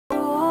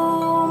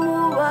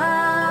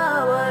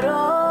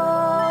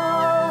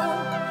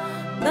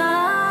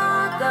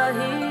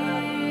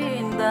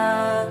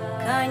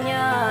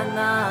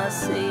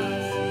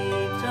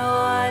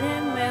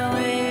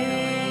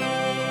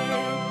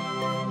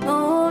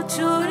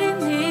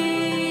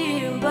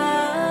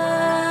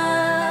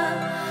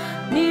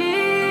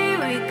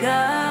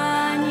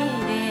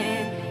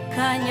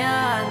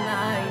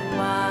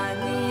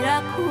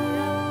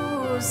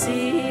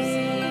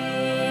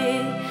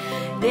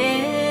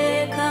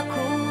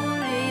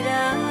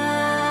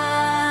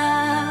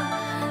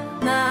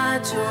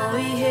nacho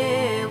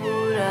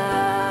ihebura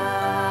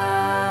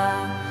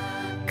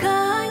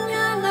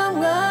Kanyana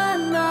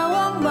mwana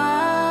wa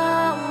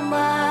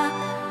mama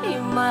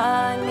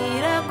Imana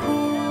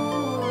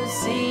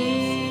irakuzi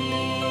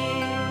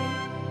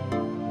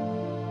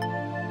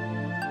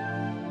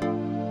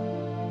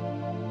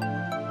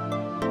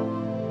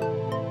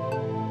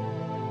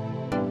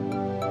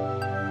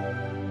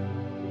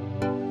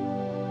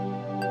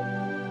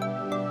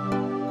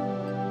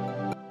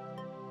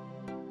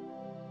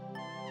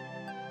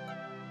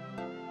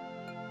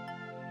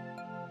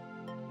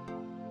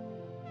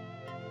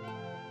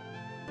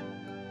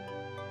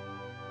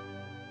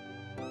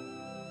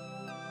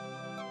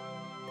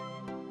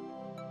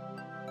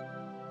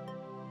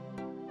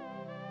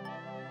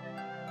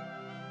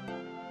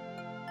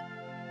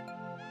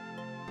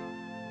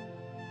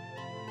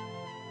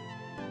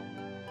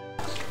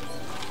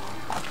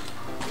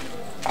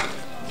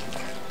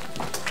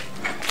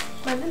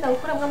Nda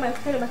gukora mwa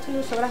mafuta mato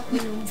ushobora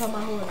kuyumva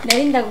amahoro.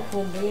 Nari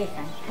ndagukumbuye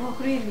kandi.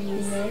 Kuri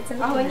ibi.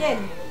 Aho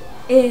nyene.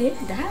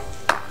 Nda.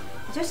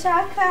 Icyo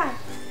shaka.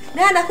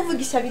 Nana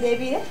kuvugisha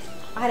birebire.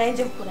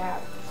 Aranje kuraba.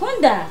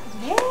 Kunda.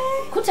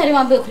 Kutari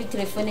wambaye kuri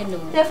telefone no.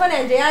 Telefone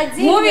yanje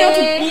yaziye. Mubi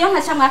iyo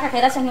nkaca mwaka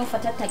kaira canke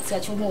ufata taxi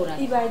yacunkura.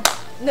 Ibaje.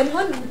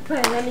 Noneho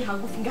ntipfana ni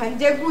hagufi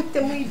nganje gute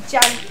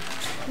mwijana.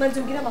 Manze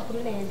umbwira amakuru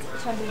neza.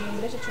 Cyangwa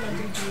umbwira cyo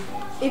cyumanje ngiye.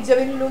 Ivyo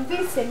bintu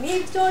numvise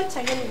nivyo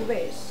canke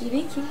nibubeshe.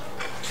 Ibiki?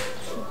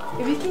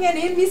 Ibiki nyene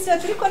imbise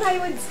turiko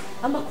ntayibuze.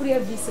 Amakuru ya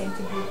Vincent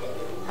gute.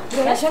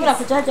 Urashobora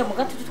kujaja mu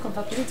gatutu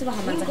twumva kuri ziba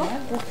hamaza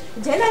ntabwo.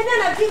 Je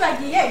nana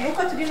byibagiye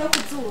nuko turi no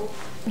kuzuba.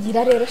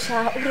 Ngira rero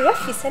sha uri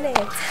yafise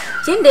neza.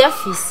 Kinde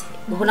yafise.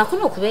 Ubona ko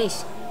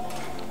nokubesha.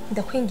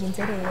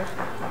 Ndakwinginze rero.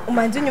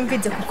 Umanze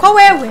unyumvize kuko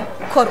wewe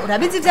kora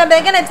urabizi vya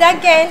mbegene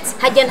byagenze.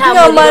 Hajya nta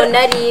muriro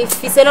nari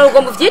fise no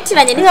rugombo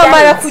vyitiranye n'ibyagenze.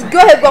 Nyamara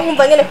kuryoherwa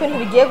nkumva nyene ko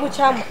ibintu bigiye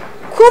gucamo.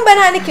 Kumbe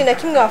nta n'ikintu na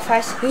kimwe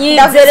wafashe.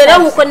 Nyizerera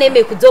nkuko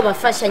nemeye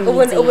kuzobafasha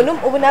nyizeye.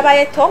 Ubu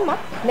nabaye Toma.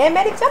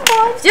 Nemera ivyo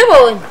mbonye.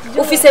 Byibonye.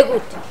 Ufise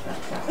gute?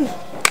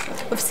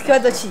 Ufise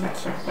ikibazo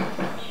ciki.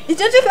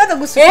 Icyo cyo kibazo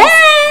gusubiza.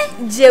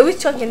 Jewe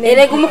ico nkeneye.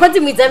 Erega umukozi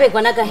mwiza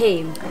abegwa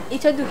n'agahemba.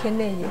 Icyo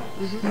dukeneye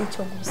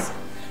nico gusa.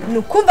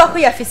 Nukumva ko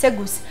yafise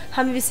gusa.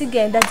 Hama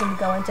ibisigaye ndaje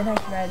mugabo wanje nta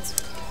kibazo.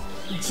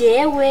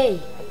 Jewe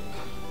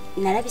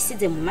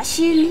narabisize mu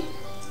mashini.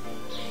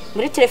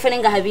 Muri telefone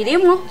ngaha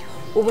birimwo.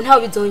 Ubu ntaho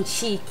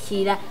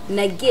bizoncikira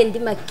nagiye ndi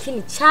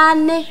makini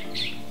cyane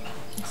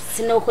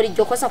sinokora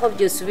iryo kosa ko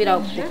byosubira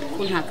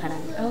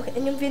kuntakarana.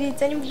 Okay,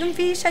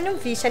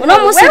 nyumvisha. Uno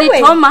musi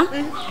ritoma.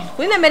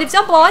 Winemera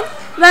ivyo mbonye.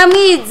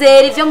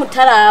 Bamwizera ivyo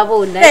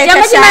mutarabona.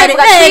 Cyangwa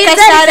kimavuga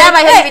twizera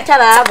abahe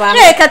bitaraba.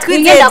 Reka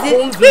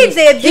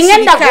twizeye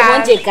Ingenda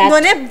kubonje gato.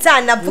 None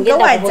byanavuga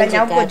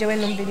wazanya ubwo jewe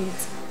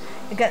numviriza.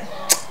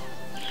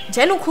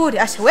 Je nukuri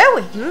asha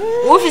wewe.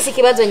 Ufise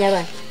ikibazo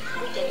nyabana.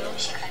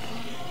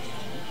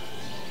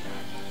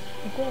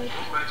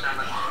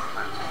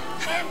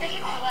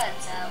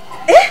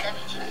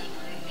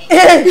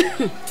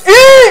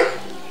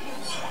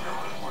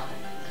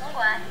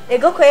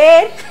 Ego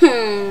kweli.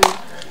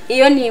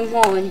 Iyo ni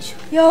imponjo.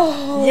 Yo.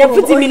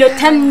 Yavuze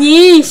iminota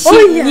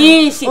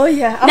myinshi.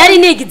 Nari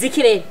nigize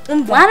ikirere.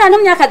 Mwana no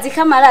myakazi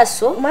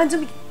kamaraso. Umanze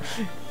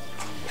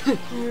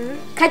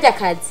kajya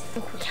kazi.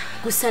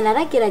 Gusa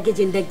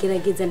naragerageje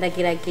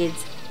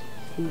ndagerageza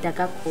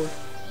ndagakora.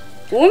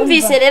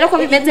 Wumvise rero ko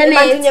bimeze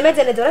neza.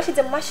 Nyemeze neza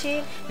urashize mu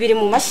mashini. Biri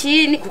mu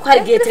mashini kuko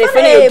hari gihe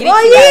telefone yogira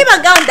ikibazo.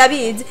 Yibaga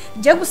ndabizi.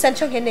 Je gusa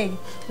nco nkeneye.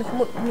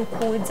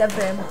 Nukuza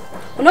vrema.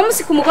 Uno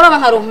musi ku mugoroba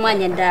nkaronka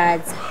umwanya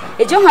ndaza.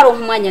 Ejo nkaronka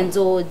umwanya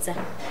nzoza.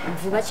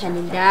 Vuba cyane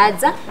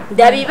ndaza.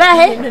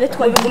 Ndabibahe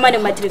twabigumane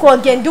mu telefone.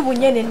 Kogenda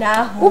ubunyene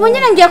naho.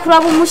 Ubunyene ngiye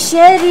kuraba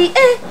umusheri.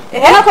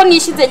 Ubona ko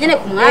nishize nyene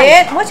ku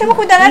mwanya. Moche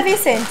mukunda na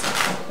Vincent.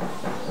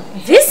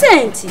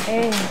 Vincent?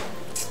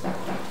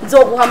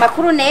 Nzoguha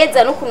makuru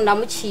neza no kuntu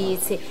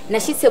namucitse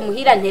nashitse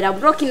muhira ntera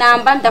block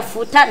namba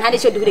ndafuta nta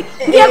nico duhure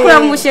ngiye kuraba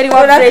umusheri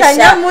wa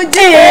fresha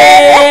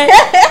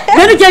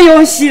none je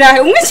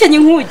yonshira umwishenye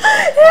nkuye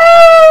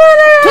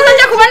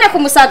tuzaje kubone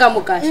kumusaga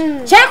mugasha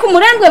cye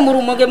kumurengwe mu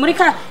rumoge muri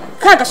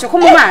kagasho ko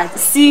mu mazi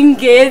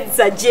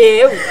singeza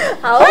jewe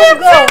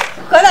ahubwo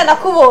kora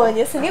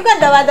nakubonye sinibwa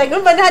ndabanda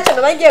ngumva ntacho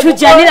nabagiye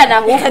tujanira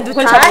naho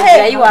kuko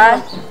nshaka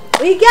iwa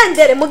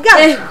Wigendere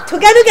mugabe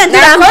tugende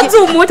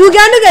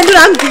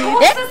urambi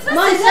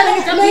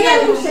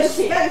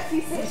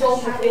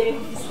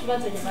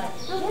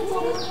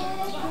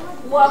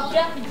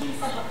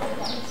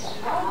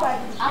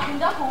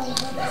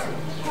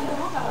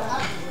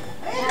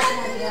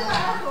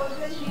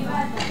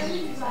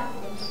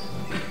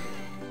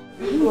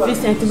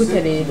Vincent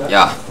guterera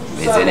ya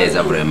meze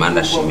neza vraiment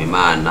ndashima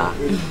Imana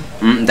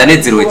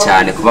ndanezerewe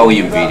cyane kuba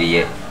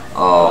wiyumviriye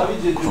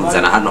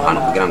kuzana hano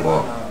kugira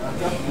ngo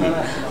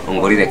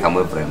ungurire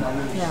kamwe vraiment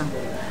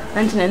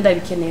nanjye nari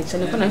ndabikeneye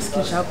cyane ko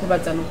nabisikisha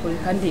kubazana ukuri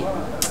kandi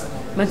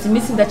maze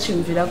iminsi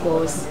ndaciyumvira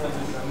rwose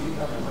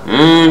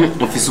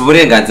ufise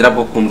uburenganzira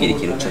bwo kumbwira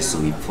ikintu cyose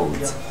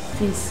wipfuza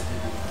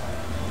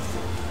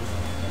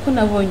ko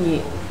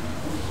nabonye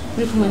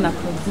uri kumwe na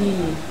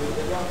Claudine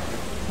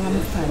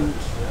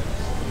Mwamupaniki.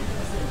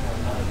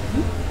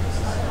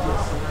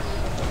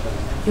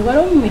 Iyo bari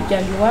mu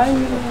miryango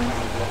iwanyu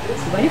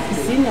bari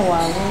kuzine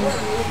wawe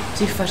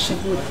byifashe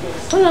gute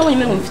ko nabonye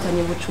mwe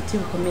mufitanye ubucuti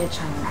bukomeye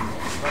cyane.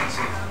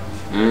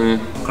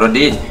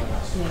 Claudine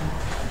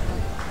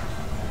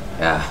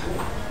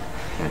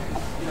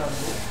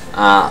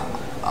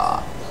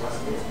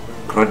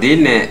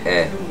Claudine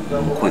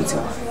umukunzi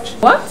wacu.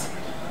 What?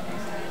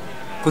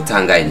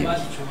 Kutangaye nibi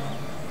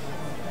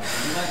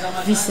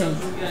Vincent,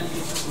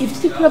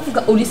 if you could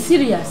have uri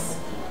serious?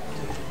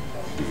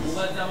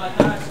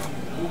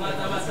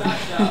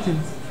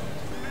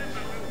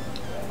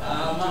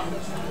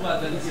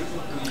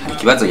 hari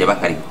ikibazo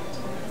yabaka ariko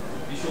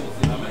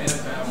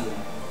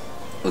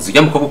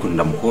uzujya mukobwa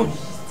ukuntu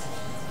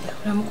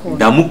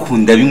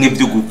ndamukunda bimwe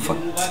byo gupfa.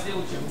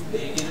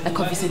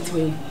 Ariko Vincent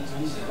we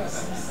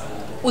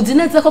uzi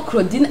neza ko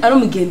Claudine ari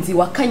umugenzi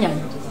wa Kanyana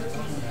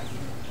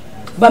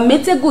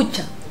bameze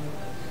gutya?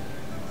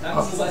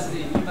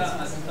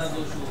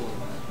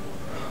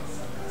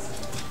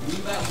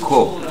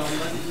 Ko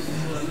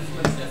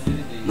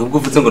nubwo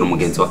uvuze ngo ni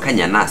umugenzi wa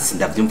Kanyana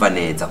sindabyumva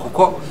neza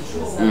kuko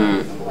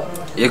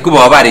yego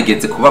baba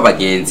barigeze kuba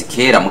abagenzi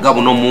kera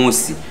mugabo no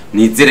munsi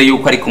nizere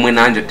yuko ari kumwe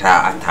nanje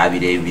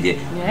atabirebire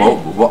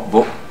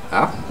bo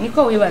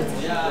niko wibaza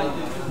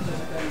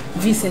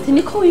Vincent,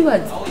 niko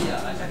wibaza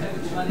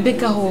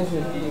mbega hoho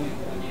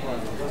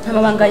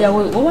ntamabanga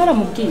yawe wowe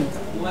waramubwiye?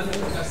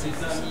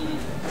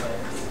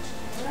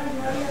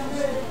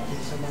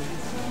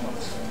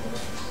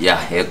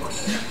 Yego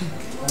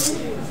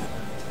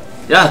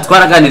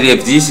twaraganiriye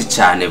byinshi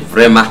cyane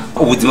vraiment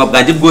ubuzima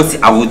bwanjye bwose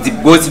abuzi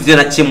bwose ibyo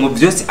nakimwe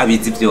byose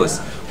abizi byose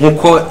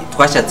nkuko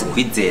twashatse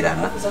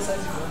kwizerana.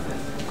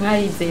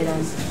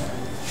 Mwarizerana?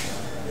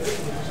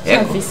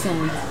 Yego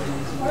Vincent,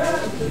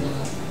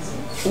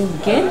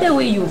 ugende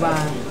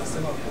wiyubaha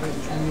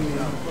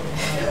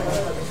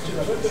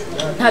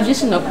nta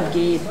byinshi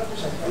nakubwira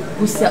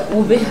gusa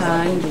ube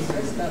hange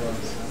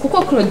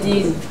kuko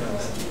Claudine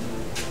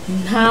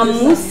nta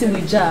munsi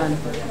wijana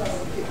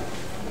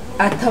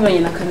atabanye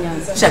na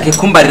Kanyana. shake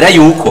kumbarira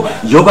yuko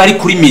yo bari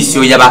kuri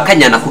mission ya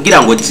bakanyana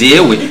kugira ngo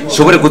jewe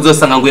shobore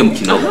kuzosanga nguye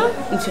mukino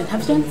icyo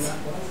ntavyo nzi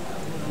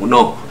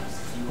no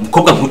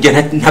mukobwa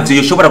nkujya ntavyo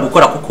yoshobora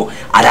gukora kuko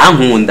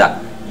arankunda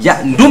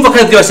ndumva ko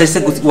ibyo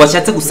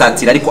washatse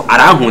gusatira ariko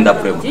arankunda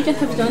vraiment. icyo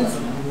ntavyo nzi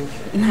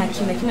nta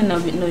kintu kimwe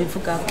no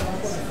bivuga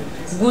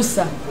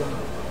gusa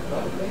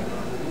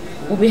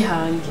ube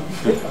hange.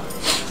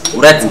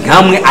 Urazi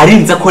nkamwe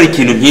arinza akora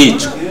ikintu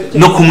nk'icyo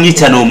no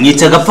kumwica no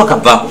mwica agapfa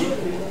kavaho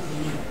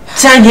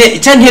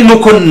canke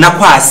nuko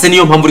nakwase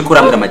niyo mpamvu uri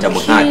kurambira amajambo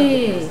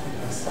nkaya.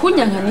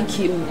 Kunyanka ni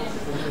kimwe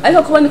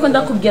ariko kuba niko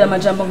ndakubwira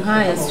amajambo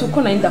nkaya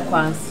suko nari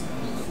ndakwanse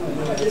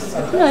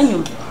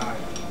uranyuma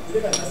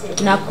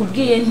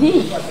nakubwiye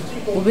nti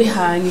ube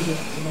hange.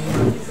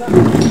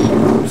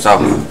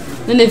 Sawa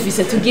none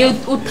Vincent tugiye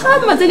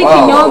utamaze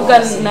n'ikinyobwa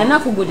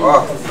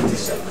nakugurira.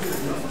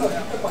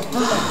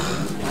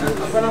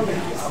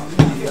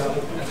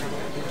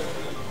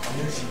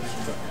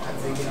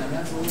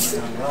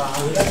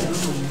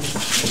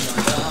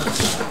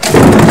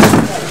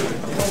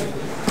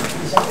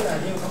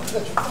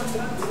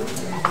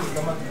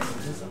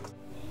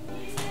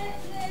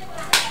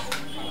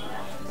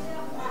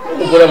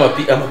 Umugore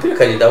amapira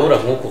kagenda ahura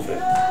nk'uko vure.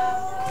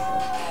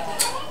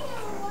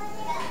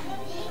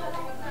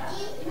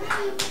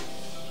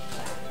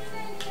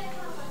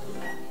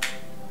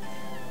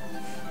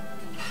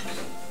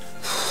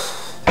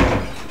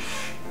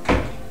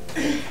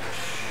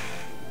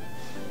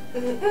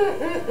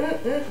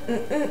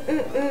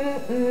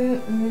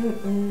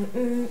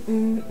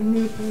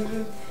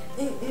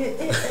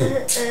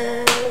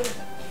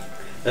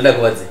 Nenda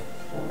kubaze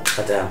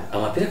hata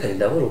amapira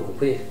kagenda ahura uko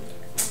kweli.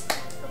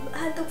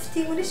 Hata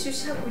ufite muri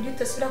shusha kujya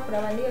utasura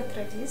kuraba niyo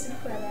tradition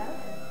kuraba.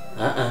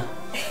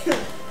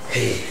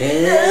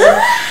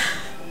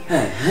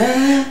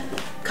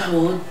 Come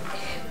on.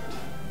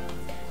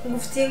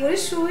 Ngufite muri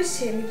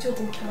shushe nibyo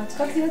kumukama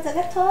twakwibaza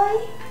gatoyi.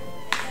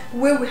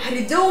 Wewe hari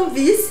ibyo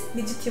wumvise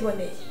n'ibyo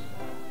utiboneye.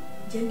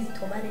 Ngiye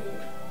nditoma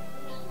rero.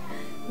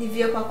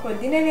 Niviye kwa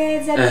Claudine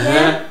neza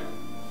bya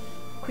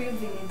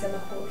kwiyumviriza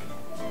amakuru.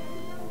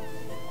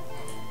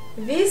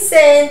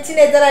 Vincent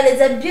neza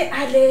neza bya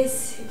Alice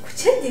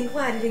kucendi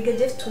ntwari rega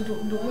Jeff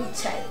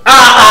ndumwicaye.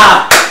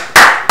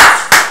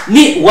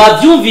 Ni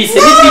wabyumvise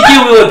n'ibigiye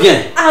wewe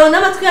bien. Aho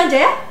n'amatwi yanje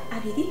ya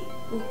abiri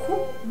uku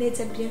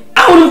neza bien.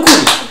 Uri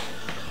ukuri.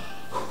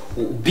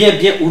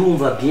 Bien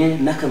urumva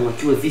bien nakamwa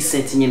kiwe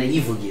Vincent nyene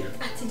yivugira.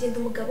 Ati genda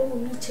umugabo mu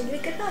mice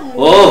rega nta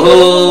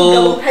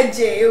umugabo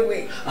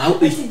nkajewe.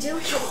 Ati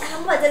jewe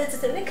aramubaza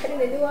ndetse ne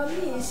kanine ni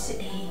wamishe.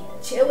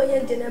 Jewe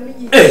nyende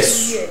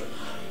namiyishiye.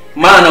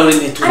 Mana uri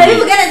nitu.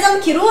 Arabivuga neza mu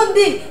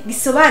Kirundi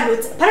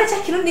gisobanutse. Para cha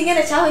Kirundi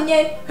nyene cyaho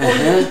nyene.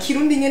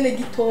 Kirundi nyene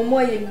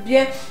gitomoye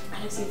bien.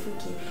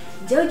 Arazivugira.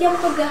 Jewe ujya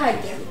mukobwa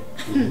hajya.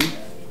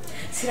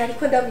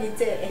 sinariko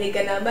ndamwizera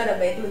erega namara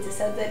mayiduze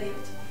sanza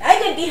aribyo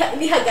ariko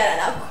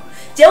nihagararako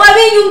jewe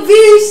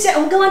abinyumvishe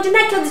umugabo wanje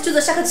nta kibazo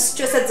cyose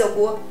cyose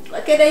azoguha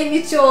akenda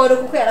y'imicoro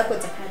kuko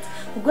yarakoze akazi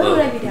ubwo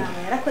urabiraba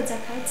yarakoze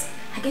akazi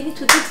hage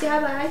nituzi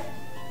vyabaye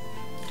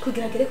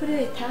kugira ngere kuri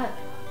leta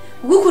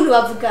ubwo ukuntu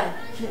bavugana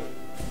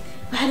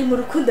bari mu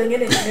rukundo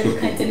nyene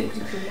rukaze ni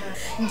kuri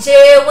primary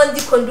jewe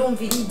ndiko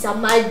ndumviriza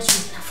amaji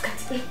navuga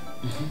ati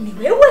ni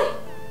wewe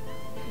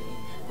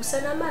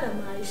usa namara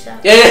maisha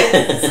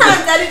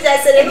sanza ari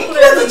byasere no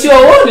kureba cyo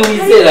wone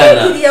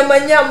wizerana iri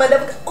amanyama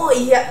ndavuga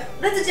oya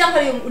uraje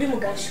cyangwa uri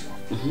mugasho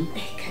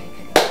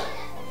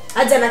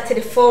aja na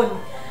telefone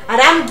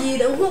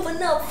arambwira nkumva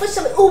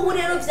nafasha ubu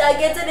rero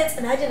byagenze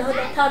neza naje naho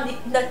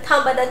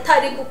natamba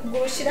natari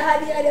kugurushira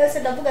hari hose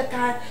ndavuga ati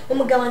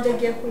umugabo wanje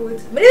agiye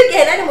kuruza muri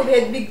gihe nari mu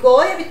bihe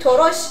bigoye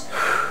bitoroshe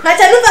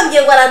nkaca numva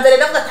ngiye ngo aranzare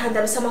ndavuga ati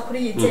ndarusama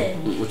kuri yizeye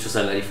ucu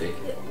usanga ari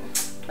fake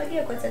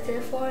bagiye kwatsa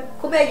telefone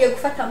kubegiye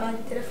gufata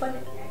amandi telefone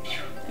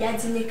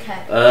yazimye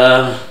kare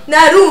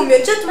narumye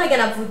nje tumaga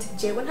navuze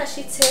jewe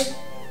ntashitse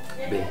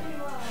be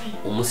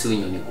umunsi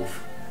w'inyoni gufa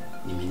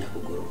nimenya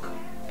kugoroka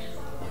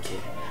okay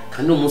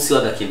kandi umunsi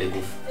w'agakende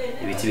gufa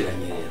ibiti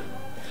biranyerera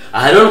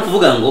aha rero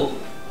kuvuga ngo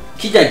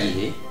kijya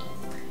gihe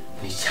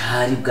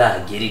nticyari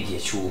bwagera igihe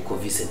cy'uko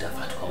Vincent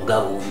afatwa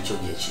mugabo ubu icyo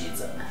gihe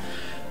ciza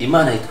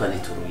Imana yitwa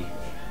Nituruye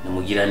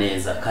namugira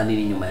neza kandi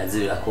n'inyuma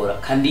yazirira akora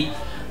kandi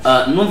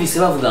numvise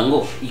bavuga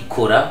ngo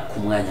ikora ku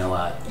mwanya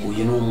wayo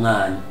uyu ni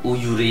umwana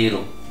uyu rero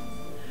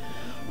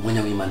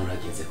umwanya w'Imana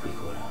urageze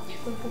kwikora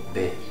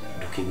be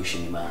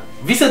dukigushima Imana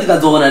Vincent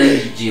kazobona rero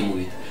igiye mu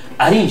bita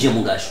arinje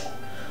mu gasho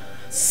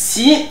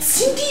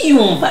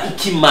sindiyumva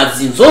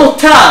ikimazi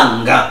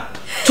nzotanga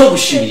cyo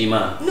gushimira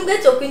Imana nubwo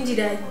cyo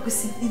kwinjira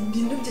gusa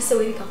ibintu byose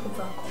we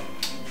bikakuvako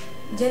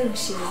nje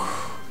nushimira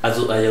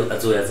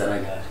azoyazana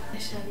gare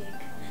ashabika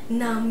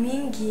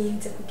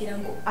namwinginze kugira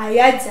ngo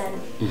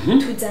ayajyane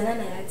tujyana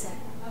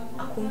nayajyane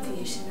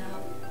akumvishe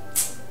nawe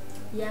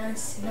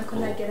yansi nako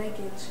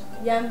nagerageje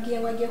yambwiye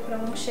ngo agiye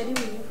kuraba umusheri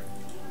wiwe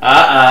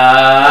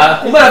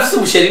kumara afise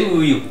umusheri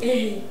wiwe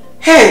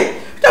he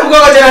cyangwa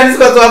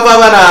bageranizwa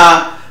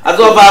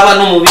azovaba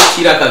no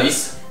mubikira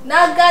kabisa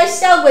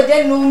nagasha ngo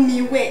je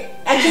numiwe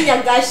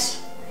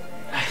akinyagasha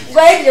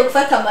Gwaje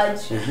gufata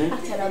amaji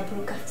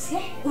ataraburuka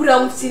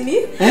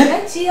uramusinira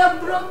yaciye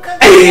buruka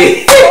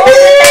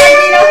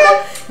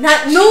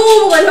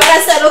nubu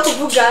ntarasa no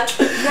kuvuga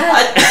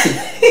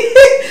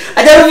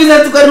adarubiza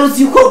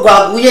tukaruzi uko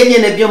rwaguye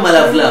nyene byo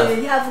maravla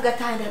yavuga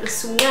atanda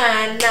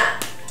rusumwana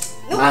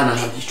mwana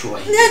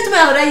hagicuwaye netuma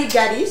yahora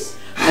yigarisha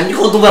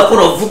andiko ndumva ko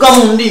rovuga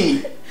mu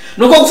ndimi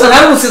nuko gusa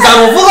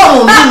naramusizana uvuga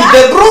mu ndimi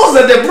de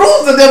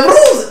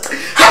bruise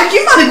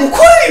hakimari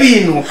gukora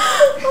ibintu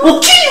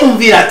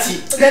ukiyumvira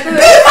ati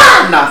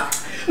bimana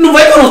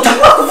numva yuko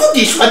nutangura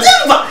kuvugishwa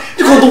jemba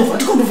ndiko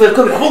ndumva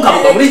ko biravuga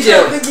muri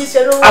jewe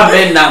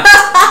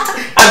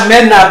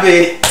amena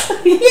be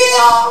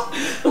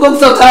nuko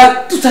gusa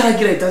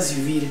tutaragira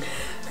itazivire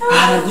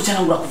guca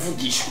nangura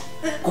kuvugishwa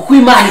kuko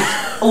Imana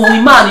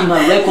impanuro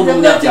ariko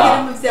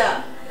n'umunyabyaha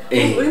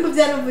uri mu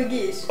byano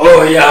uvugisha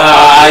oya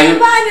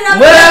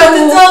Imana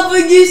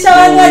nzovugisha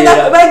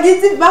abantu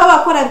bagize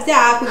bakora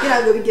byaha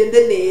kugira ngo bigende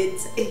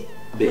neza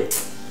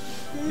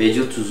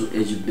bejo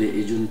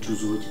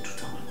nituzoje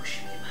tutangura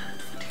gushimira Imana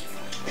dufate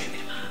igifungo cyo gushimira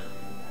Imana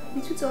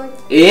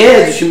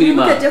nituzoje dushimira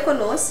Imana utaje ko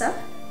nosa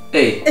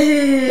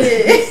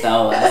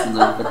sawa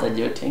sinzofata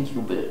je thank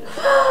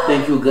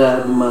you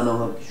God Imana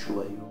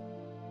wakishuwa yo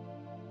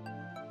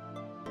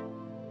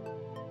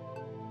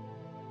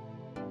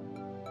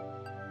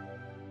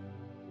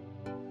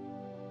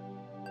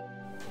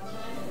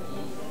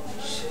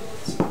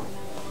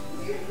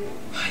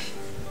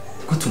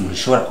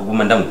ushobora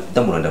kuguma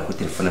ndamuranda kuri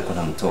telefone ko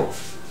ntamutoba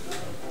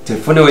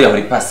telefone we yahora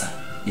ipasa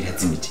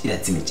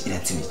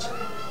irazimije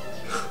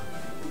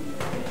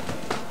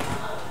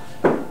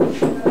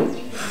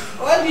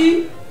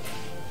Odi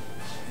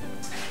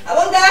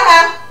abo ngaha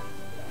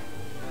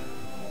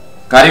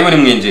karibu ni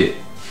mwinjire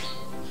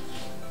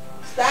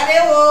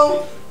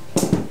starewo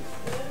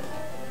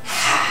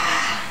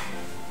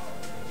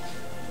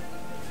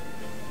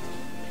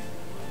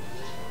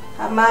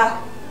ama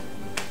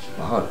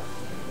mahoro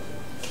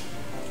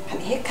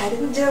He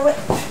karibu jewe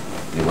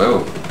ni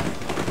wewe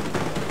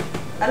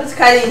aruzi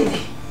karinde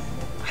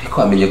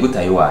ariko amenye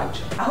gutaye wanje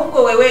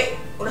ahubwo wewe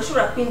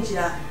urashobora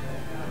kwinjira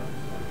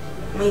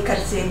mu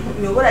ikaritsiye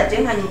nyobora je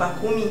nka nyumba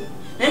 10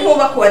 naye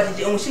nkuba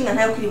kuwajije umushinga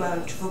ntayo kuri bawe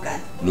tuvugana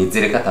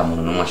nizere ko ata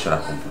muntu numwe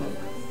ashobora kumvuga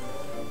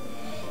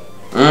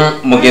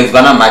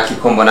mugenzwa n'amaki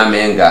ko mbona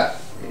menga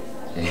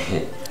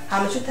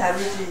hamacho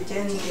taruzi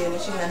je ngiye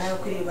umushinga ntayo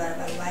kuri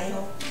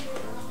babayeho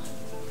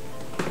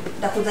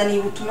ndakuzaniye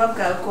ubutumwa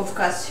bwawe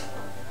convocation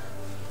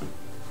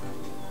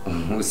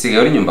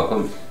usigaye uri nyumba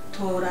kombi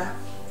tora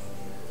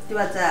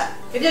dibaza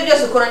ibyo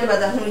byose ukora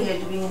nibaza nkuri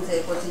hejuru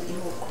y'inzego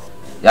z'igihugu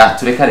ya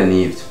turekane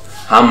n'ibyo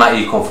hama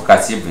iyi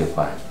convocation ivuye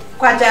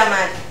kwa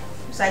Jamari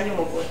usangiye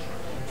umugore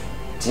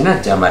Tina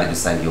Jamari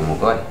dusangiye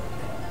umugore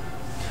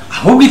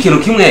ahubwo ikintu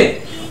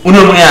kimwe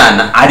uno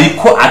mwana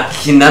ariko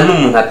akina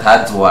n'umuntu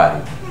atazi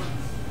wari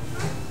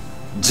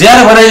je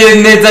arabona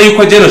neza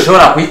yuko je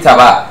noshobora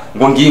kwitaba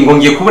ngo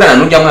ngiye kuburana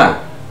n'urya mwana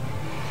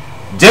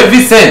je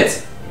Vincent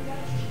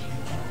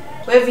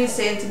we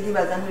Vincent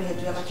ndibaza nturi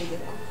hejuru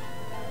y'amategeko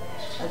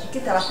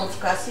ajikita la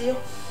convocation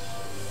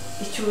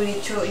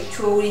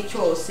icyuri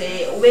cyose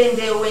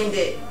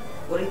wende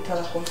urita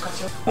la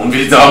convocation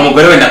umviriza wa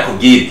mugore wenda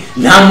kubwira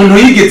nta muntu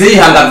yigeze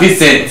yihanga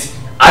Vincent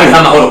ari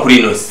hamahoro kuri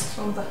inosi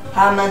umva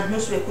hama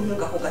ntusubire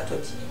kuntunga ku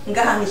gatoki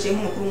ngahanije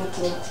nk'umukuru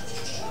w'umutumba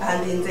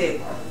ahandi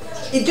inzego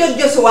ibyo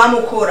byose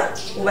wamukora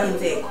ubaha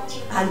inzego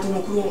ahandi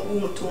umukuru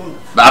w'umutumba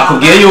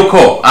bakubwiye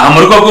yuko aha mu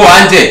rugo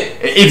rwanje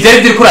ibyo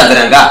biri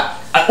kurazana nga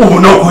ubu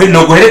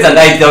no guhereza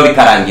ngaho ibyawe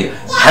bikarangira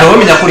hari uwo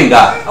menya kuri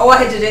ngaho aho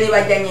wahejeje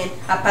nibajya nyene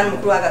apana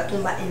umukuru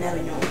w'agatumba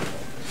inarunyonga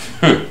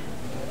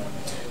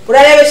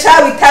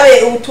urarebesha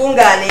witabe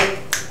ubutungane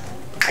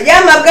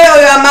ayamabwa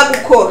yo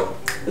yamagukora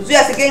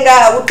uzuyasige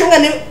ngaha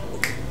ubutungane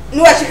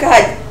niwashika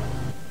haje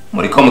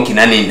muriko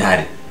mukina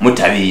n'intare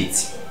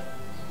mutabitsi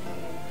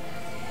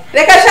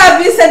reka sha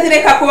Vincent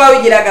reka kuba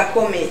wigira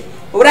gakomeye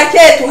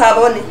urakeye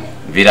tuhabone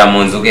mvira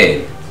mu nzu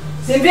gere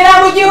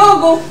simvira mu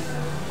gihugu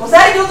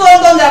uzari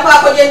uzondondera kwa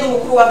ko genda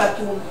umukuru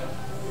w'agatumba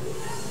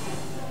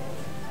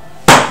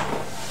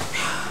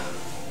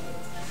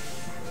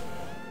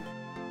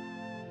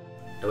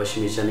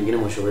ndabashimiye cyane ngene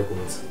mushoboye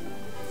kuza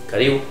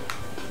karibu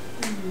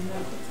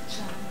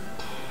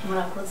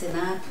murakoze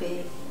natwe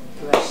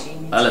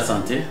tubashimiye à la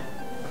santé.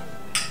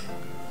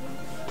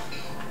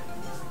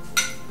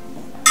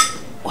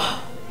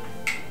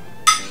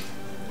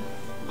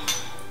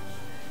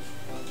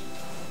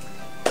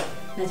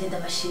 naje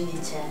ndabashimiye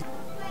cyane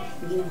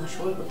ngire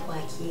mwashoboye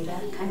kutwakira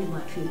kandi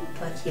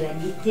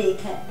mwatwakiranye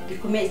iteka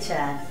rikomeye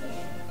cyane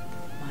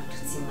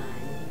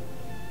mwatuzimanye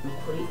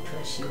nukuri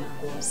turashima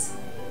rwose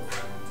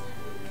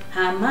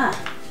hama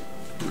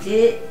nje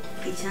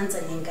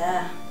icyanzanye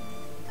ngaha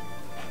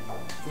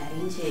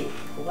narinje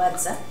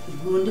kubaza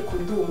inkuru ndi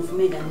kundumva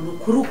umenga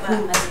n'urukuru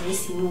maze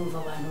iminsi numva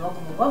abantu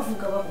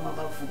baguma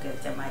bavuga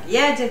bya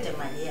mariage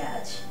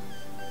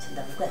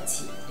ndavuga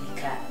ati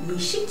reka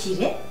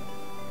nishikire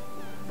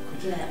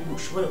kugira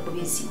mushobore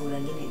kubisigura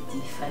ngene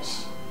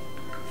byifashe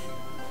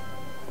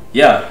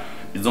ya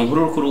izo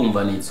nkuru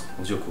urumva nizo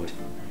mu byukuri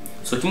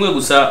so kimwe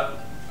gusa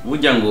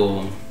burya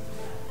ngo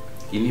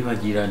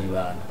inibagira ni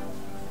bana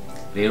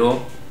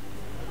rero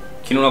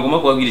kintu nagomba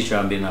kubabwira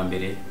icambere na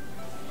mbere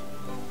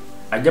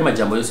ajya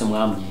amajambo yose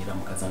mwambwira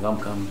mukazanga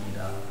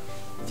mukambwira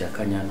bya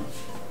Kanyana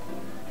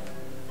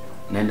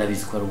nenda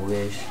bizi ko ari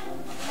ububeshi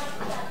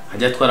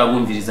hajya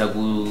twarabumviriza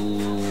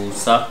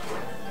gusa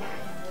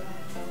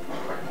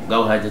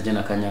bwaho hajya je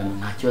na Kanyana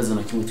nta kibazo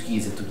na kimwe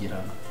twigize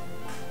tugirana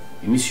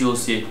imisi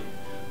yose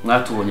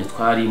mwatubonye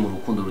twari mu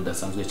rukundo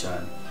rudasanzwe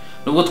cyane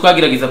nubwo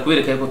twagiragiza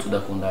kubereka yuko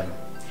tudakundanye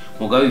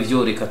mugabe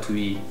ivyo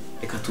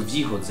reka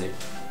tuvyihoze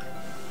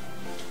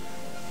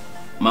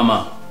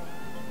mama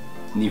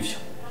nivyo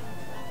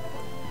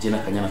je na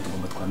Kanyana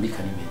tugomba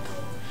twambikana impeta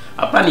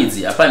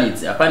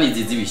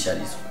apanizi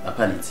zibisharizo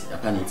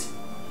apanizi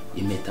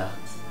impeta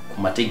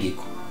ku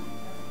mategeko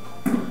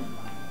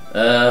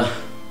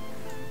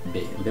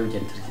mbe ujya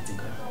nitirikize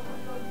ngaho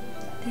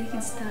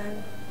Pakistan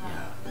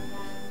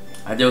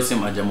hajya hose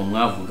majya mu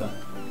mwavuga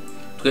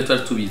twe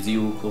twari tubizi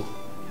yuko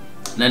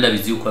nanda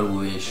bizi yuko ari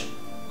ububesha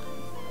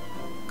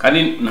kandi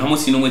nta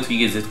munsi n'umwe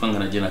twigeze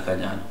twangana je na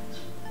Kanyana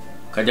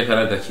kajya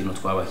karaga kintu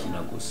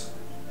twabakina gusa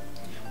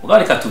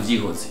ugareka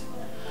tuvyihoze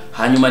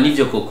hanyuma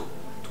nivyo koko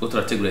two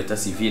turategura eta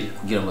civile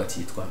kugira ngo ati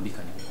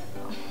twambikane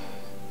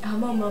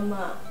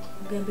mama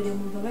bwa mbere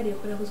mu babariye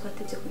ko nako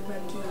twatevye kuri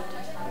babwira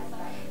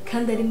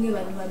kandi ari mwe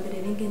bantu ba mbere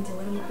n'ingenzi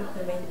wari mu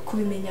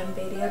kubimenya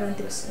mbere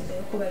y'abandi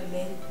basubira ko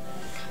babimenya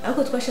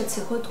ariko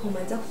twashatse ko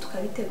twumanza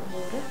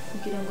tukabitegura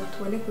kugira ngo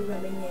tubone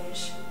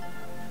kubibamenyesha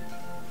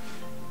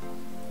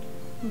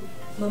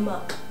mama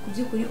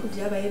kubyukuri ku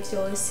byabaye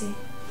byose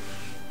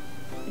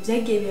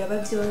ibyagiye biraba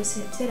byose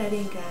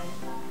byararengana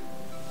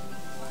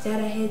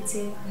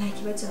byaraheze nta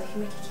kibazo na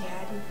kimwe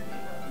kikihari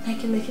nta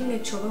kintu na kimwe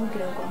coba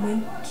kugira ngo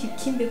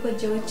kimbe ko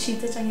jewe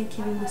ciza canke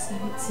kibi gusa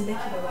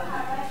sindakibabara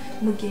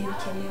mu gihe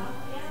bikenewe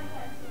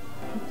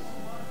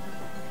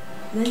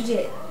nanje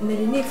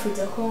nari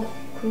nifuza ko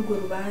kuri urwo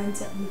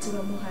rubanza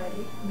muzoba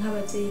muhari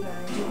nk'abavyeyi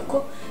banje kuko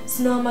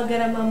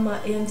sinohamagara mama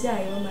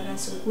yambyaye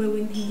w'amaraso wewe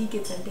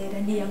ntiyigeze ndera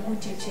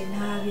ntiyankujije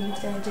nta bintu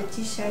vyanje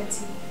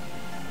vy'ishatsi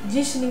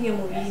byinshi nimwe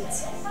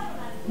mubizi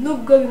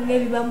nubwo bimwe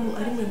bibamo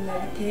ari mwe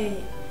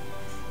mwabiteye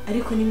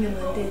ariko nimwe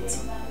mwandetse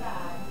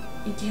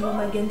igihe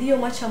mama agenda iyo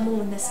mwaca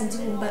munda sinzi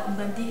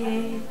mba ndi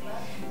hehe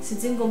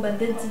sinzi ngo mba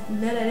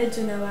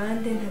nararejo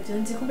n'abandi ntavyo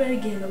nzi ko ari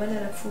igihe noba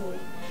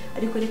narapfuye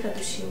ariko reka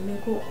dushime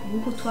ko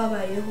nuko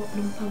twabayeho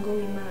n'umupango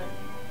w'Imana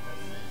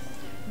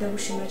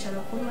ndagushimira cyane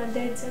ko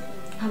mwandetse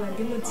nkaba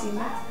ndi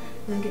muzima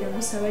nongera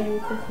gusaba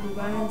yuko ku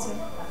rubanza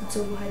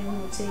uzobuhari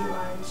n'umuvyeyi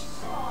wanje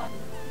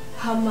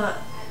hama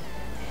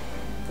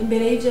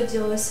imbere y'ivyo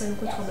byose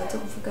nuko twamaze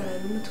kuvugana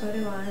n'umutware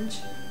wanje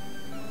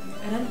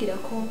arambwira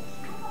ko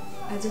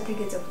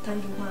azotegeza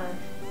gutanga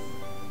inkwano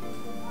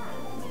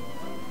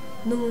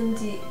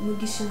n'ubundi mu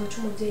gishingo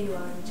c'umuvyeyi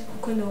wanje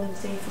kuko niwo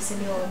muvyeyi mfise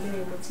niwe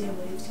wambereye umuvyeyi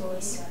muri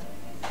vyose.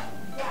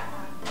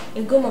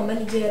 Ego mama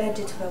nivyo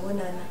yaraje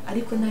turabonana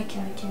ariko nta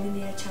kintu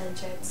kinini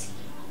yacanjatse.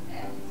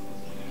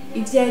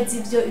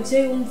 Ivyo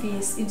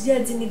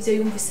yumvise n'ivyo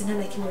yumvise nta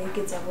na kimwe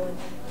yigeze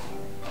abona.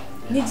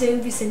 N'ivyo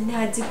yumvise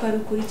ntazi ko ari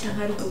ukuri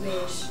canke ari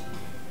ukubesha.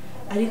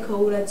 Ariko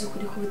wowe urazi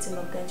ukuri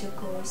k'ubuzima bwanje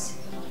bwose.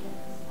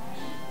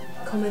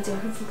 Kamaze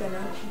kuvuga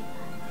nawe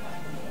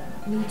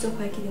nizo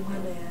kwakira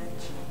inkwano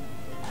yanje.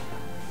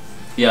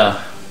 Ya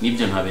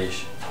nibyo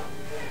ntabesha.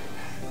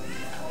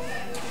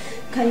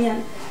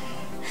 Kanyana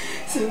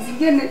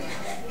sinzigene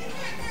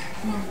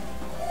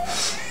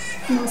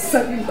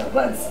musaba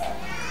imbabazi.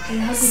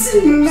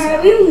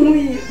 Sinari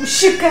nkwiye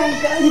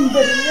gushikanga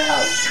imbere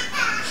yawe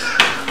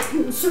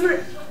usubire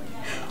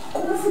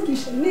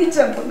kuvugisha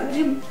n'ijambo na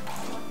rimwe.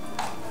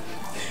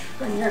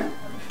 Kanyana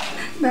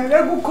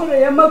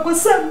naragukoreye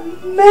amakosa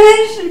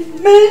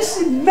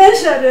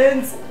menshi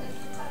arenze.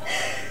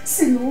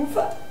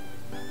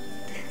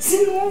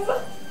 Sinumva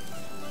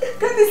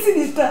kandi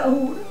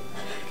sinitahura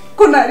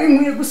ko nari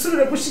nkwiye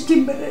gusubira gushika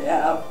imbere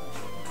yawe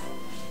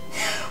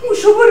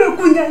ushobora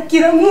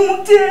kunyakira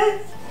nk'umubyeyi.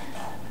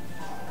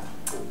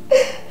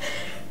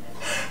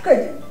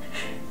 Kanyana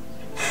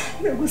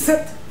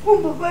ndagusabye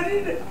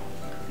umbabarire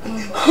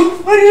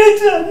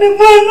cyane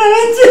mwana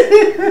wanjye.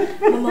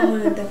 Mama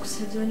hora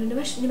ndagusabye abantu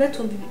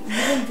nibatumva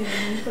ibintu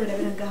niko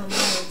birabera ngaha mu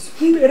nzu.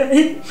 Mbere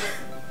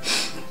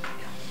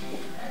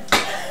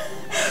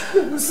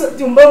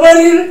ndagusabye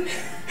umbabarire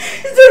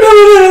icyo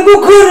nabona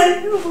gukora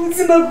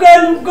ubuzima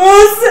bwanyu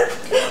bwose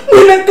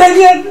mwana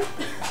Kanyana.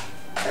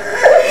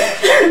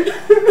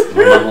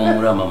 Mama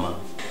humura mama.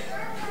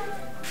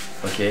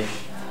 Okay.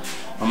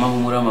 Mama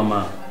humura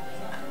mama.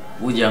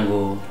 Burya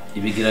ngo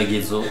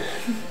ibigeragezo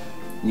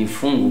ni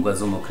imfungurwa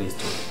zo mu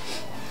Kristo.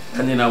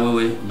 Kandi na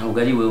wewe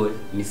ntabwo ari wewe,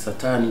 ni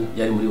Satani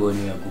yari muri wowe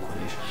niwe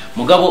yagukoresha.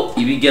 Mugabo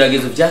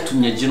ibigeragezo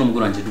byatumye je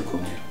n'umuguranje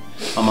dukomera.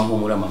 Mama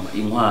humura mama,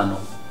 inkwano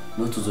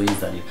no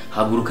tuzoyizanira.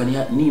 Haguruka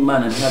ni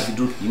Imana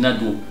ntihavidu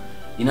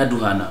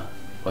inaduhana.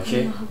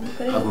 Okay?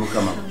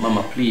 Haguruka mama.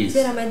 Mama please.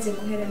 Zera maze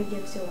guhera bijya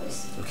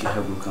byose. Okay,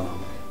 haguruka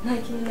mama. Nta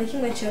kintu na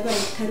kimwe cyabaye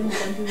kitari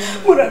umugambi w'Imana.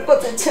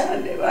 Murakoze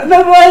cyane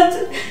bana banje.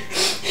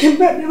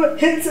 Imana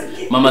ibahenze.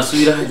 Mama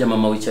subira hajya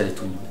mama wicare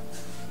tunywe.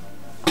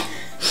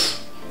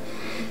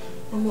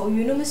 Mama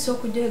uyu no musi wo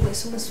kuryoherwa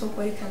se umusi wo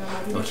kwerekana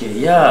Mariya.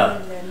 Okay, yeah.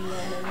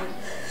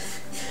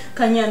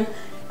 Kanyana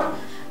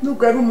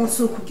nubwo ari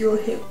umunsi wo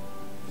kuryoherwa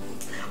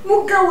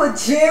mugabo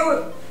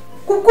jewe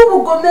kuko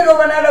ubugomero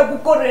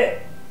banaragukorera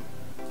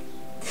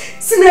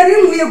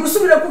sinari nkwiye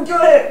gusubira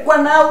kuryoherwa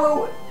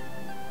nawe we.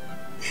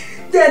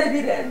 Byari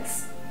birenze.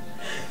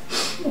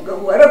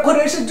 Mugabo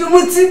warakoresheje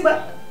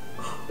umutima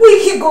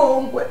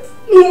w'ikigongwe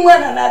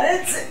n'umwana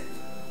naretse.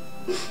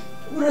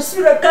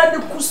 Urasubira kandi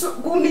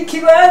kumpa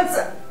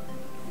ikibanza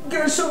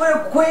girashobora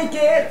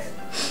kwegera.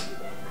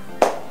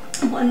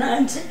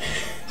 Mwananje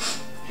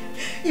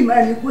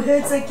Imana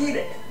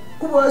iguhezagire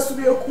kuba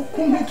wasubiye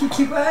kumpa iki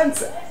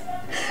kibanza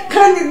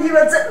kandi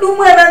nibaza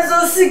n'umwana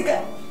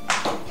azosiga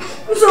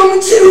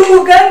uzomucira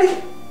umugani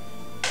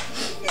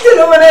ibyo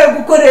nabona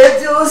yagukoreye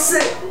byose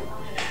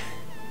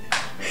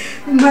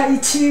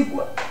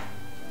mpayicigwa.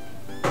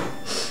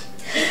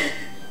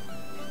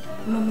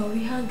 Mama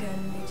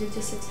wihangane ibyo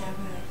byose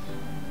byabaye.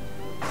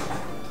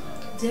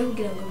 Byaye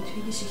kugira ngo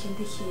bitwigishe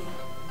ikindi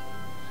kintu.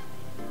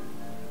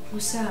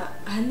 Gusa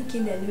aha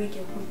n'ikindi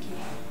yanibagiye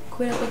kubwira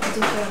kubera ko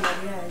tuzokora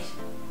mariage.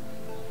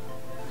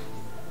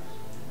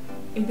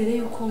 Imbere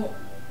yuko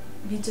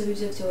bizo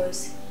bivyo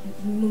byose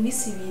mu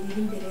misi ibiri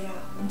iri imbere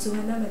yaho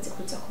nzoba namaze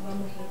kuza kuba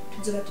muhira.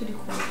 Tuzoba turi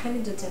kumwe kandi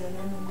nzojyana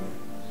na mama.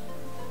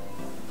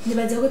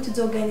 Nibaza ko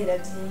tuzoganira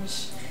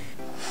byinshi.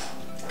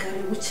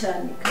 Karibu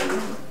cyane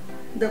Kanyana.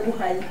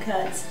 Ndaguhaye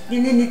ikaze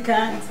rinini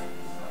kandi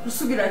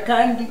usubira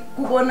kandi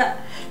kubona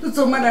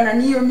tuzomanana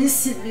n'iyo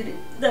misi ibiri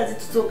ndazi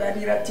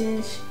tuzoganira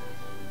byinshi.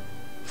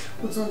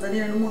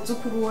 Uzonzanira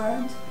n'umuzukuru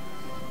wanjye.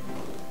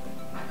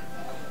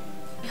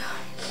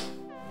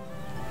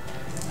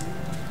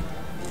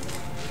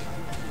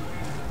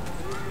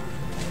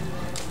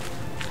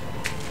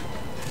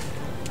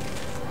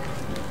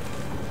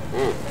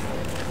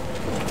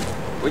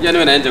 Ujya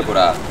niwe naje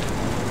kurara.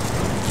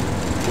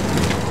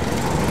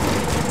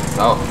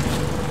 Sawa.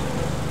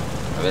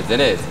 Abeze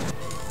neza.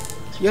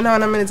 Yo nawe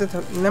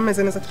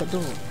nameze neza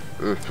twaduhu.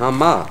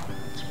 Hama.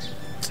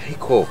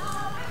 Ariko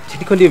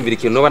ndiko ndiyumvira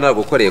ikintu no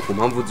banagukoreye ku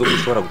mpamvu zo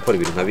gushobora gukora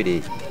ibintu nka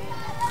biriya.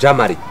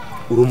 Jamari,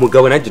 uri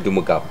umugabo naje ndi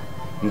umugabo.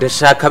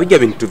 Ndashaka bijya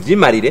bintu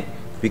tuvyimarire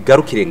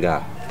bigarukire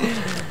ngaha.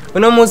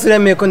 Uno munsi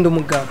uremeye ko ndi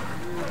umugabo.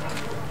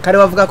 Kare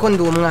wavuga ko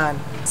ndi umwana.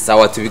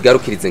 Sawa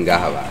tubigarukirize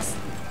ngaha basi.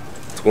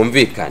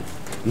 Twumvikane.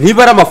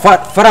 Niba ari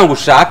amafaranga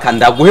ushaka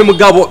ndaguhe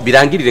mugabo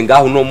birangirire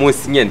ngaho no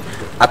munsi nyene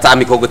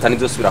atamikogota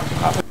nizosubira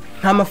kuhaba.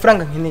 Nta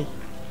mafaranga nkeneye.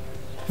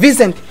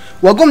 Vincent,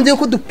 wagombye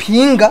ko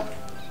dupinga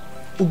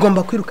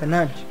ugomba kwiruka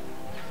nanje.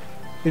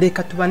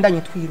 Reka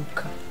tubandanye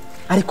twiruka.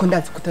 Ariko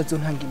ndazi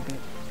kutazontanga imbere.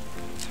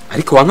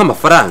 Ariko wanka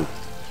amafaranga.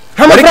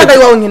 Nta mafaranga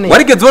yiwawe nkeneye.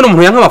 Warigeze ubona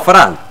umuntu yanka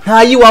amafaranga?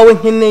 Nta yiwawe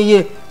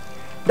nkeneye.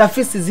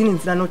 ndafise izindi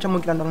nzira noca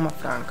mugira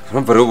ndamafaranga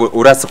urumva rero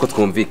urase ko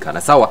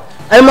twumvikana sawa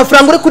ayo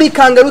mafaranga uri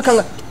kurikanga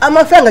wikanga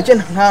amafaranga je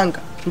ntanga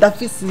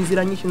ndafise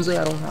inzira nyinshi nzo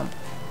yaronkamo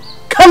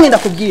kandi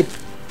ndakubwira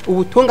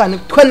ubutungane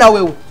twe na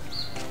wewe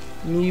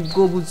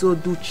nibwo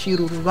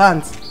buzoducira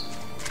urubanza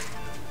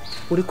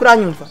uri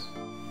kuranyumva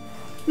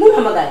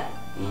mumpamagara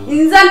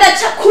inza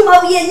ndaca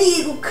kumabuye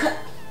niruka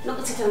no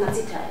gutsitana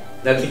nazitaye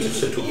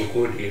ndakicisha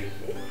tugukundira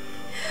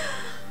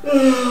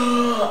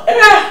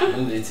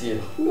nditiye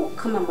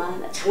kama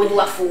mana cyangwa ndi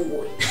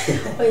wafunguye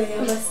oya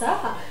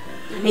amasaha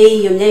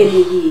niyo myayo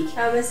nigiki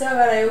amasaha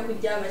barayo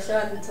kuryama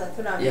shabandi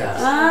twaturambye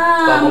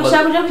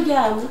mushaka kuja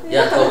kuryama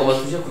twagomba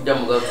tuje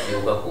kuryama ubwo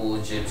tukibuka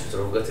kuje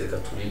turavuga tereka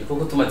turinde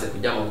kuko tumaze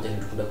kuryama mu gihe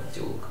dukunda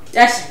kubyuka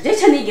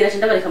jecha nigira cyo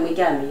ndabareka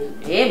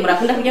mwiryamire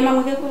murakunda kuryama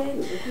muge ko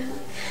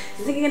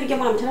zingenge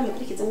ndyama mutara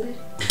mukurikiza mbere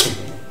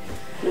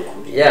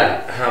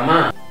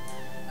hama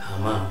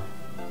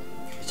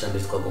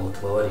icyambere twagomba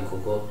tubabari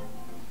kuko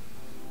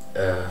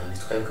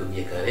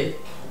ntitwabikubwiye kare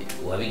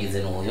wabigize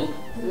n'uyu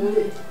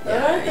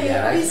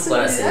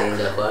yarakikora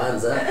senga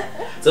kwanza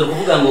so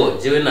kuvuga ngo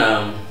jewe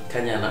na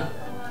Kanyana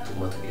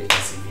tugomba tugire ka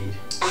civile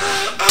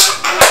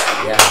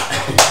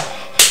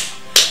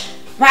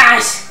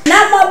bash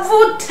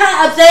n'amavuta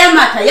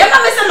avy'amata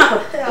yamamesa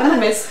makoro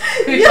yamamesa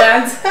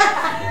bibanza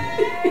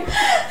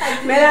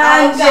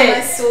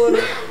meranje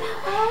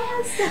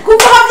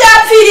kuko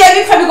byapfiriye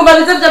bipfa bigomba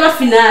bize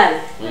by'amafinale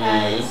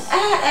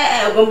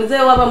ugomba uze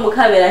waba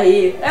mukabera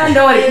hiyo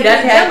ndo wari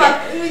pirate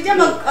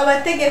bijama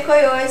abategeko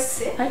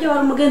yose hajya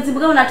wari umugenzi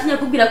bwawe natinya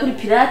kubwira kuri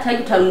pirate hajya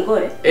utari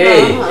umugore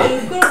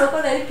kuko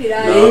ko nari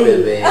pirate no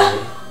bebe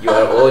you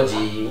are OG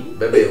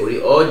bebe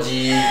uri OG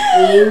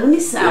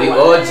uni sawa uri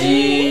OG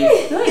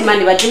no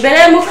imani baje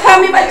imbere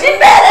mukami baje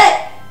imbere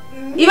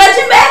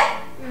ibaje imbere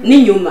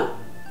n'inyuma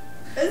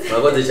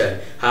murakoze cyane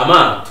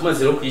hama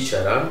tumaze no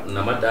kwicara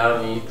na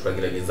madame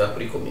turagerageza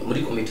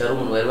muri komite ari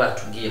umuntu wari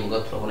batubwiye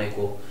mugabo turabona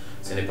ko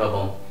ce n'est pas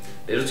bon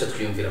rero cyo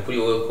twiyumvira kuri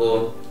wowe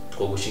ko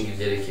twogushinga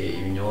ivyerekeye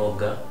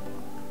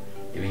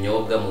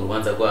ibinyobwa mu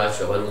rubanza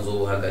rwacu abari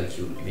uzobuhagarika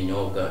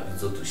ibinyobwa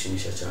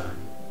bizodushimisha cyane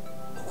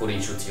kuko uri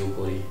inshuti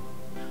y'ukuri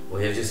mu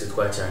bihe byose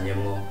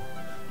twacyanyemwo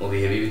mu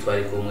bihe bibi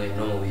twari kumwe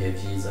no mu bihe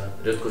byiza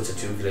rero twese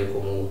twiyumvira ko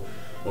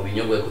mu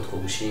binyobwa ko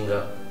twogushinga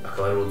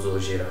akaba ari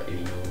uzojera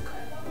ibinyobwa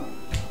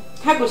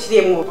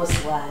ntagushiriye mu bosi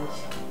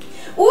wanje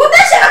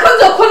udashaka ko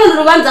nzokonona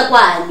urubanza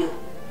rwanyu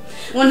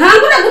ngo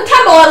ntangure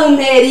gutamba wari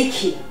umpera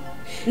iki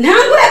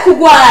ntangure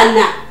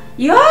kugwana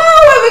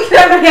yowe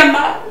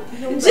bikiragayama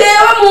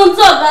jewe mu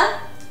nzoga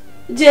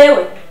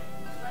jewe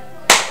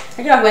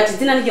agira ngo ati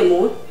zina nige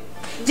muntu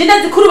je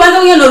ndazi ko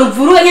urubanza nyene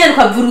ruvuruga nyene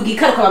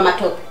rukavurugika rukaba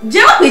amatope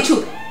jewe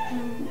kwicuka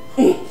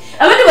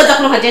abandi baza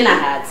kuronka je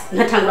nahazi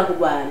ntatangura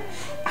kugwana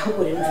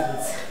ahubwo rero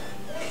mvuze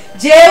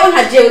jewe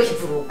nka jewe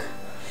kivuruga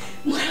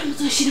murara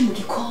muzoshire mu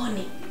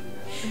gikoni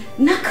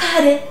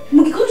nakare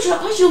mu gikoni ushobora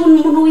kwashira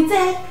umuntu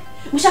wizeye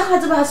mushaka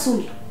baza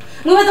bahasumye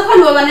mwibaza ko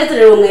abantu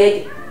babanezerewe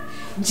mwege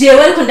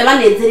jewe ariko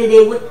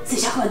ndabanezererewe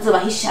sinshaka baza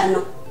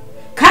bahishano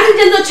kandi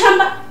nje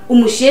nzocamba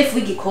umushefu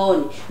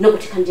w'igikoni no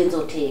guteka nje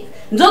nzoteka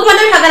nzoguma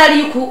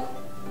ndabihagarariye uku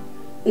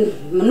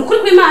nukuri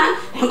kw'Imana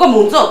ngo mu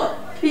nzoga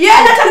ye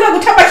natangwa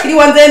gutamba kiri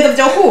wanzenze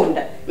byo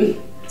kunda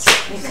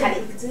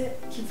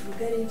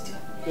kivuga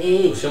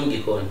rivyo ushe mu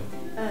gikoni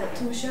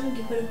tumushyira mu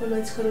gikoni ko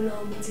nzi ko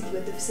naho muziki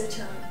badafise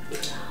cyane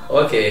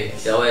okay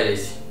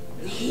yaweresi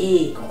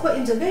kuko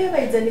inzoga yo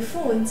bayizana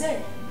ifunze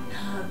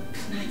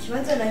nta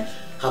kibazo na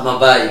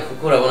hamabaye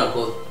kuko urabona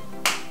ko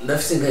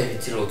ndafise ngaye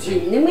bitiroti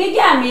ni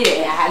mwiryamire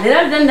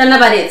rero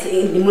ndanabaretse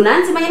ni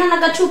munanzi manyana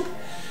n'agacupa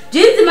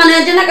jinzi mana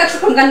yaje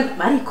n'agacupa ngani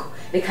ariko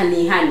reka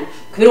nihane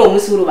kubera uwo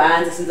munsi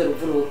w'urubanza sinzo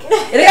ruvuruke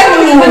reka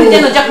n'umuntu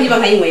nje noja kuyiba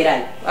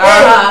nkayinwerana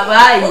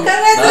bayi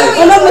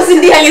uno munsi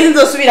ndihanye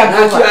sinzosubira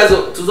nta vuba kibazo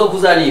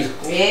tuzokuzanira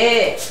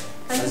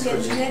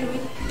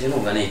kandi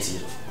numva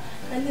netiro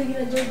kandi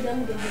ugira je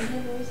byamugenze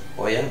neza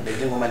oya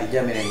mbere ngoma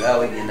nijyamire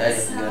ngawe genda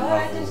aje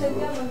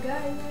kugira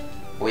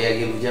ngo oya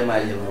genda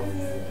ujyamaje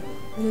bavuga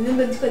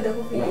nimba ndiko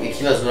ndakubwira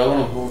ikibazo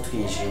urabona ko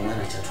twinjije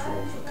umwana cyacu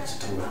kumva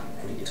kacitumba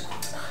kuri gitwa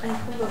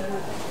ariko bavuga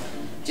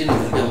kino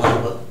mvuga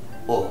mwana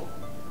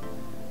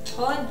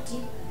Odi.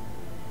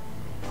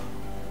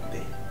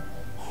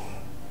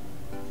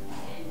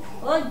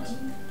 Odi.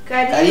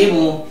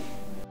 karibu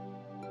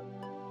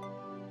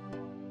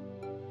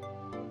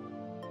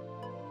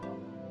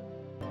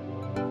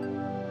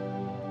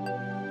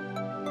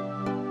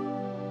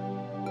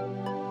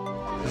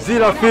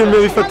Zira filme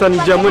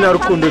bifatanije hamwe na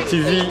Rukundo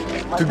TV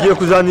tugiye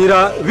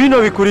kuzanira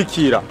bino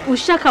bikurikira.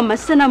 Ushaka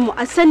amasanamu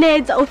asa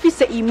neza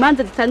ufise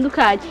imanza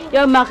zitandukanye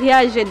ya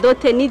mariage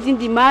dote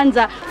n'izindi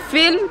manza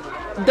film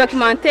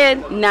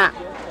documentaire na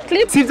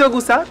clip. sivyo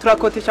gusa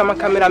turakotesha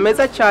amakamera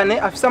meza cyane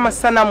afise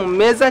amasanamu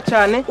meza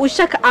cyane.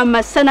 Ushaka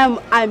amasanamu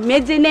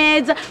ameze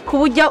neza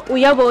kuburyo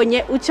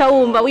uyabonye uca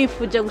wumva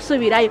wifuje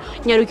gusubirayo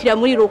nyarukira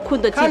muri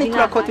Rukundo TV. Kandi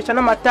turakotesha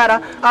n'amatara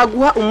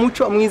aguha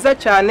umuco mwiza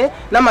cyane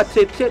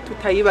n'amatrepie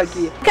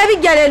tutayibagiye.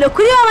 Kabijya rero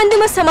kuri abandi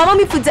mwese mama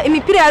mifuza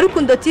imipira ya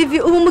Rukundo TV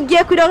ubu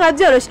mugiye kwironka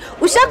byoroshe.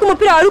 Ushaka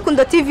umupira wa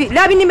Rukundo TV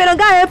raba nimero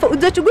ngaho hepfo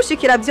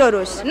uzocugushikira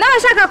byoroshe.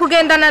 N'abashaka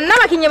kugendana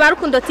n'abakinyi ba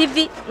Rukundo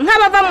TV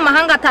nk'abava mu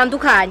mahanga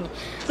atandukanye.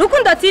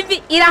 Rukundo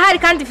TV irahari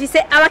kandi ifise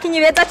abakinyi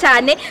beza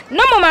cyane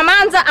no mu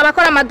mamanza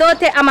abakora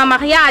amadote ama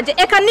mariage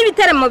eka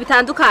n'ibiteremo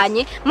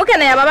bitandukanye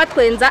mukeneye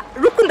ababatwenza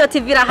Rukundo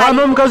TV irahari.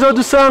 Hano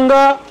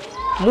mukazodusanga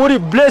muri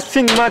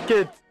Blessing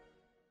Market.